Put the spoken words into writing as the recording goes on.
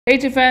Hey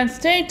fans,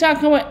 today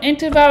talking about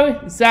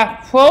Antivirus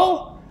Zap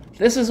Pro.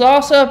 This is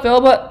also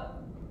available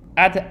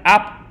at the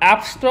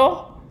App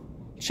Store.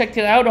 Check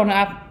it out on the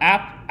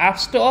App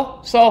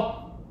Store.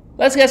 So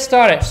let's get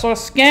started. So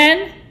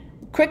scan,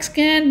 quick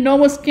scan,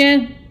 normal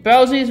scan,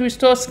 browsers,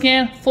 restore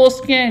scan, full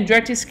scan,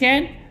 directory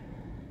scan.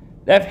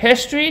 They have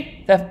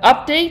history, they have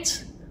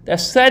updates, they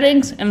have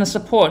settings, and the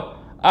support.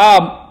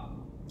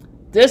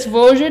 This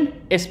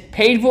version is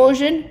paid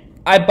version.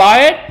 I buy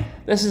it.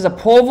 This is a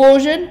pro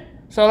version.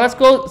 So let's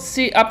go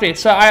see updates.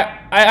 So I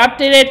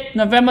updated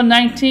November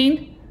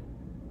 19,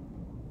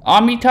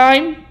 Army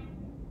time.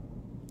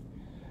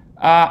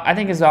 I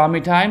think it's Army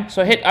time.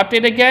 So hit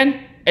update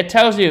again. It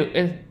tells you,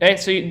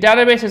 so your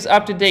database is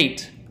up to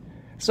date.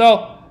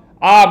 So,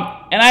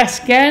 and I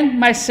scan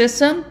my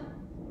system.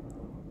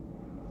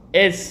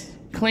 It's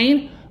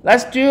clean.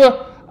 Let's do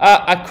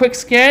a quick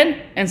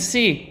scan and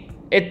see.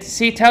 It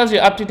tells you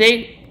up to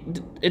date.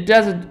 It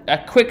does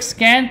a quick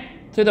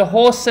scan through the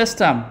whole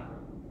system.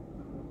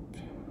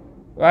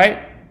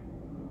 Right?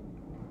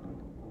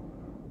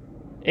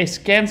 It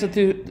scans it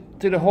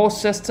through the whole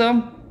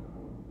system.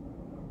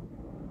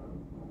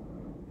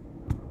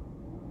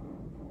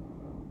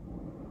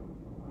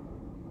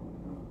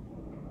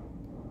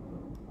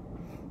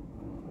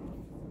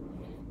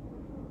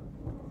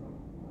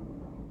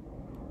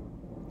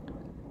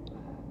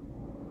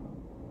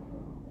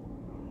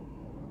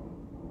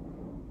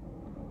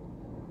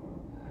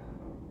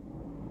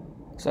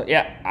 So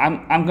yeah,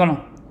 I'm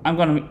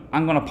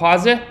gonna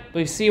pause it, but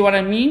you see what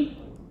I mean,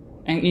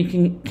 and you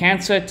can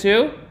cancel it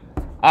too.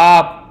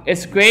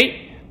 It's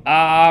great.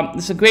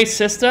 It's a great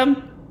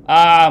system.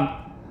 I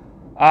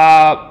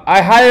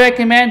highly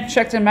recommend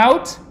check them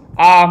out.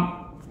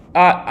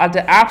 At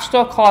the App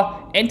Store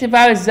called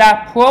Antivirus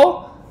Zap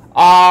Pro.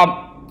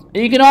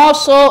 You can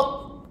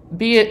also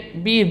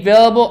be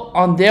available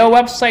on their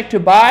website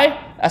to buy.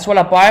 That's what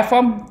I buy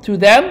from through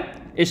them.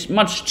 It's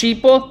much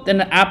cheaper than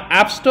the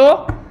App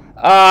Store.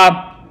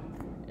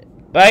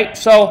 Right,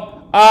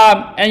 so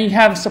and you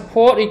have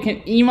support. You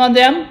can email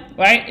them,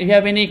 right, if you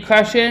have any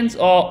questions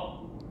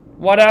or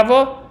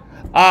whatever,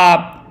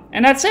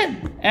 and that's it.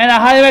 And I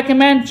highly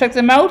recommend check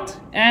them out.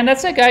 And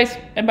that's it, guys,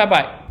 and bye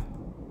bye.